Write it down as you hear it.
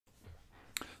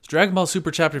Dragon Ball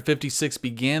Super Chapter 56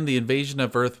 began the invasion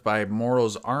of Earth by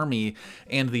Moro's army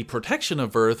and the protection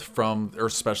of Earth from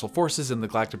Earth's special forces and the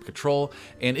Galactic Patrol,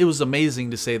 and it was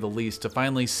amazing to say the least to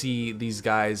finally see these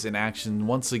guys in action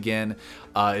once again,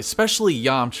 especially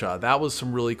Yamcha. That was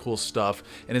some really cool stuff,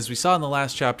 and as we saw in the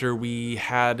last chapter, we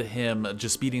had him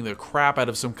just beating the crap out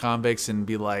of some convicts and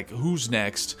be like, who's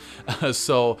next?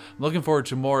 So I'm looking forward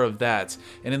to more of that.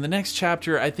 And in the next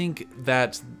chapter, I think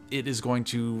that it is going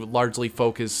to largely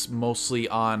focus mostly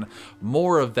on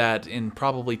more of that and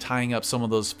probably tying up some of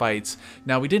those fights.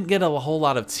 Now, we didn't get a whole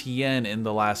lot of Tien in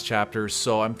the last chapter,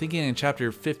 so I'm thinking in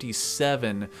chapter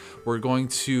 57 we're going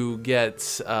to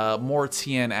get more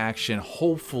Tien action,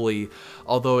 hopefully,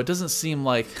 although it doesn't seem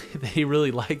like they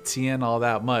really like Tien all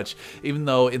that much, even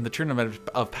though in the Tournament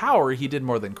of Power he did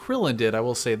more than Krillin did, I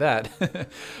will say that.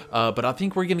 But I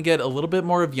think we're going to get a little bit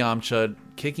more of Yamcha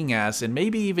kicking ass and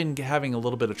maybe even having a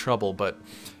little bit of trouble, but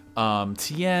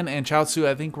Tien and Chaozu,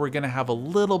 I think we're going to have a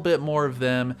little bit more of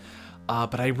them,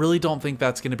 but I really don't think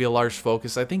that's going to be a large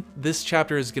focus. I think this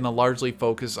chapter is going to largely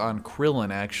focus on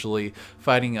Krillin actually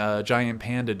fighting a giant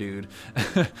panda dude,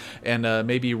 and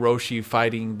maybe Roshi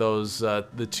fighting those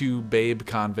the two babe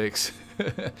convicts.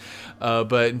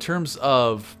 But in terms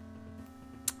of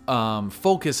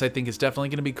focus, I think is definitely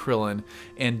going to be Krillin,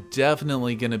 and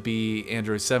definitely going to be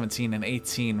Android 17 and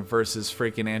 18 versus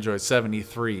freaking Android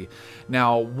 73.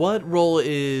 Now, what role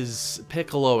is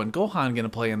Piccolo and Gohan going to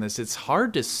play in this? It's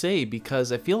hard to say,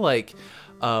 because I feel like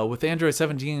with Android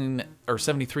 17 or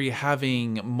 73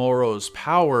 having Moro's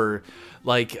power,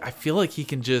 like, I feel like he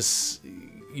can just,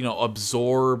 you know,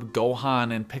 absorb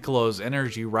Gohan and Piccolo's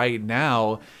energy right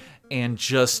now and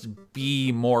just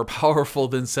be more powerful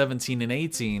than 17 and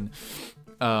 18.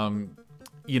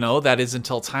 You know, that is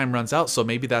until time runs out, so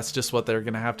maybe that's just what they're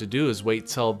going to have to do, is wait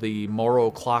till the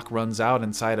Moro clock runs out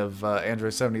inside of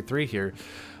Android 73 here.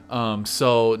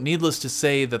 So needless to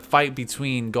say, the fight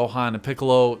between Gohan and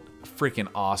Piccolo, freaking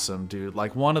awesome, dude.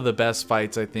 Like, one of the best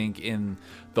fights, I think, in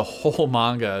the whole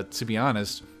manga, to be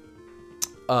honest.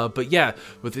 But yeah,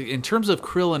 in terms of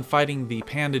Krillin fighting the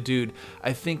panda dude,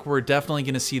 I think we're definitely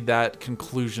going to see that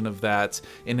conclusion of that.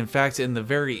 And in fact, in the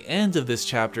very end of this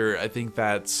chapter, I think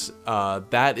that's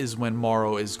that is when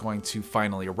Moro is going to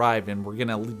finally arrive, and we're going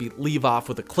to leave off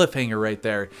with a cliffhanger right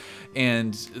there.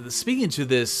 And speaking to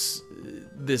this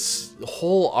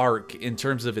whole arc in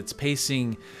terms of its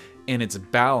pacing and its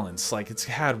balance, like, it's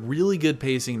had really good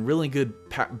pacing, really good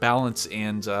balance,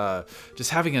 and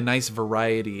just having a nice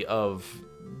variety of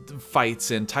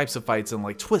fights and types of fights and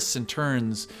like twists and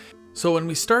turns. So when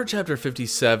we start chapter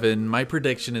 57, my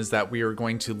prediction is that we are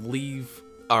going to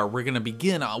we're going to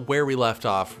begin where we left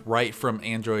off, right from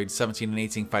Android 17 and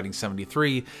 18 fighting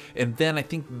 73, and then I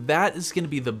think that is going to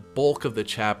be the bulk of the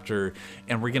chapter,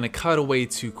 and we're going to cut away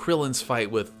to Krillin's fight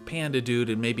with Panda Dude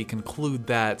and maybe conclude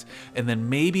that, and then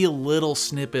maybe a little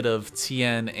snippet of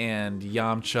Tien and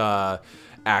Yamcha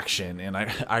action. And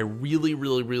I really,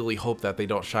 really, really hope that they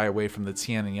don't shy away from the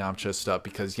Tien and Yamcha stuff,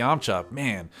 because Yamcha,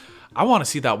 man, I want to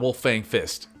see that Wolf Fang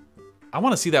Fist. I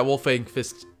want to see that Wolf Fang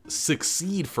Fist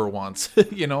succeed for once.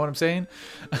 You know what I'm saying?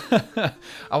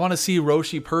 I want to see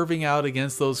Roshi perving out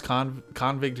against those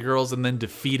convict girls and then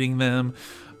defeating them.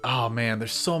 Oh man,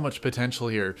 there's so much potential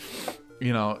here.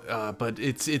 You know, but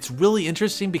it's really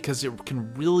interesting because it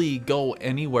can really go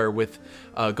anywhere with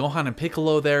Gohan and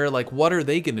Piccolo there. Like, what are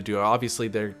they going to do? Obviously,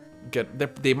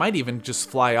 they might even just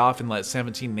fly off and let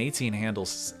 17 and 18 handle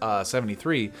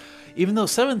 73. Even though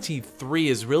 73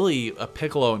 is really a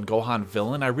Piccolo and Gohan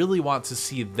villain, I really want to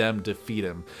see them defeat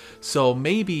him. So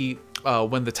maybe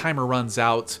when the timer runs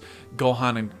out,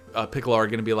 Gohan and Piccolo are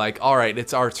going to be like, all right,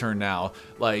 it's our turn now.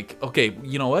 Like, okay,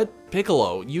 you know what?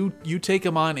 Piccolo, you take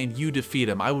him on and you defeat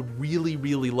him. I would really,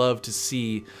 really love to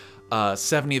see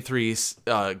 73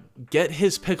 get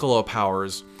his Piccolo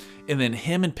powers, and then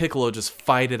him and Piccolo just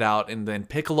fight it out, and then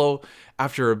Piccolo,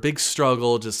 after a big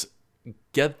struggle, just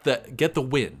get the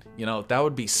win. You know, that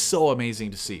would be so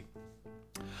amazing to see.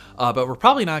 But we're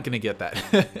probably not going to get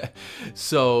that.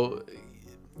 So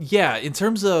yeah, in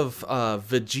terms of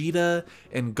Vegeta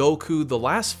and Goku, the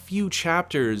last few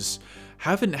chapters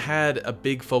haven't had a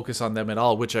big focus on them at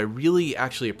all, which I really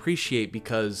actually appreciate,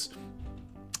 because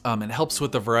it helps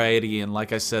with the variety and,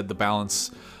 like I said, the balance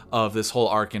of this whole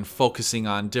arc and focusing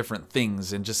on different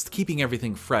things and just keeping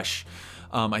everything fresh.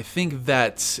 I think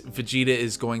that Vegeta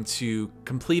is going to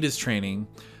complete his training,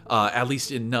 at least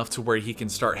enough to where he can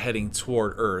start heading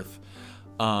toward Earth.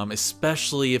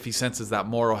 Especially if he senses that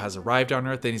Moro has arrived on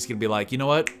Earth, then he's going to be like, you know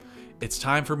what? it's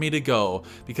time for me to go,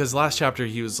 because last chapter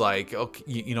he was like, okay,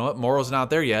 you know what, Moro's not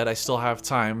there yet, I still have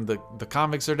time, the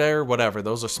convicts are there, whatever,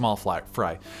 those are small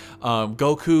fry.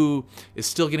 Goku is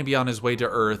still going to be on his way to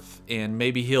Earth, and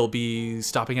maybe he'll be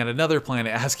stopping at another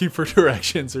planet asking for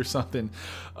directions or something.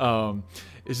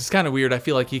 It's just kind of weird. I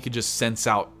feel like he could just sense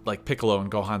out like Piccolo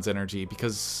and Gohan's energy,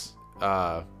 because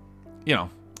you know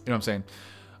what I'm saying.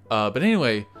 But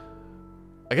anyway,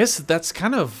 I guess that's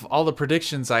kind of all the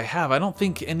predictions I have. I don't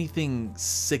think anything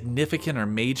significant or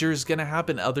major is going to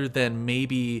happen, other than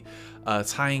maybe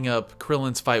tying up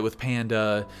Krillin's fight with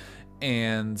Panda,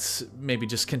 and maybe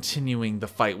just continuing the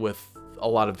fight with a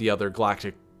lot of the other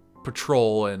Galactic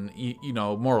Patrol and, you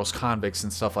know, Moro's convicts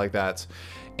and stuff like that.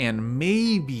 And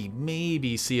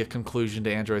maybe see a conclusion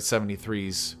to Android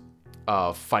 73's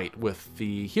fight with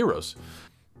the heroes.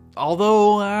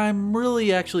 Although I'm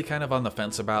really actually kind of on the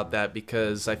fence about that,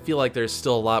 because I feel like there's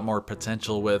still a lot more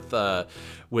potential with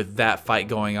that fight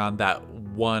going on. That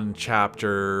one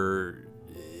chapter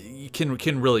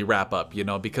can really wrap up, you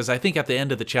know, because I think at the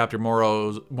end of the chapter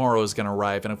Moro is going to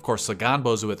arrive, and of course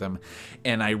Saganbo's with him,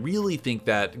 and I really think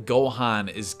that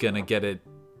Gohan is going to get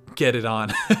it on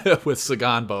with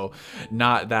Saganbo.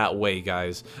 Not that way,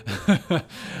 guys.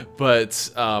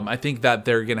 But I think that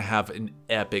they're gonna have an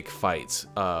epic fight,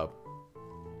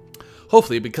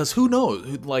 hopefully, because who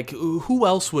knows, like, who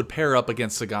else would pair up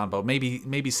against Saganbo?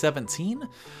 Maybe 17.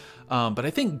 But I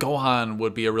think Gohan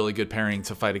would be a really good pairing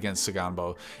to fight against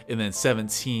Saganbo, and then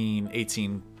 17,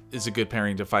 18 is a good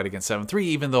pairing to fight against 73,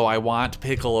 even though I want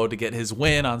Piccolo to get his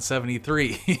win on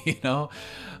 73, you know?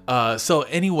 So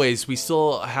anyways, we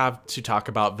still have to talk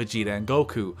about Vegeta and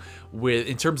Goku.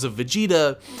 In terms of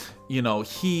Vegeta, you know,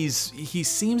 he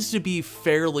seems to be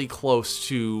fairly close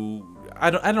to,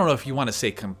 I don't know if you want to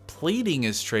say completing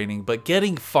his training, but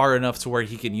getting far enough to where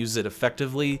he can use it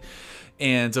effectively.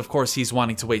 And of course, he's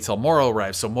wanting to wait till Moro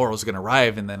arrives, so Moro's gonna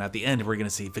arrive, and then at the end, we're gonna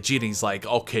see Vegeta. He's like,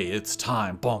 okay, it's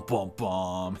time, boom, boom,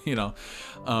 boom, you know.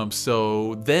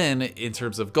 So then, in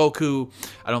terms of Goku,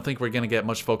 I don't think we're gonna get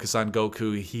much focus on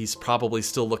Goku. He's probably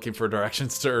still looking for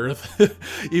directions to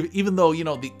Earth, even though, you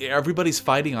know, everybody's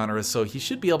fighting on Earth, so he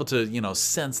should be able to, you know,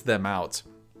 sense them out.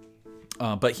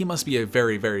 But he must be a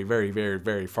very, very, very, very,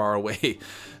 very far away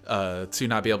to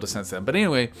not be able to sense them. But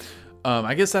anyway.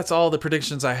 I guess that's all the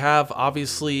predictions I have.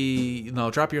 Obviously, you know,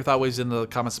 drop your thought waves in the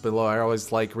comments below. I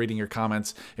always like reading your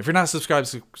comments. If you're not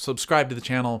subscribed, subscribe to the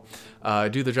channel. I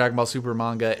do the Dragon Ball Super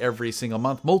manga every single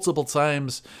month, multiple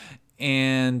times,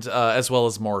 and as well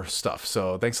as more stuff.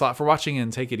 So thanks a lot for watching,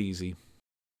 and take it easy.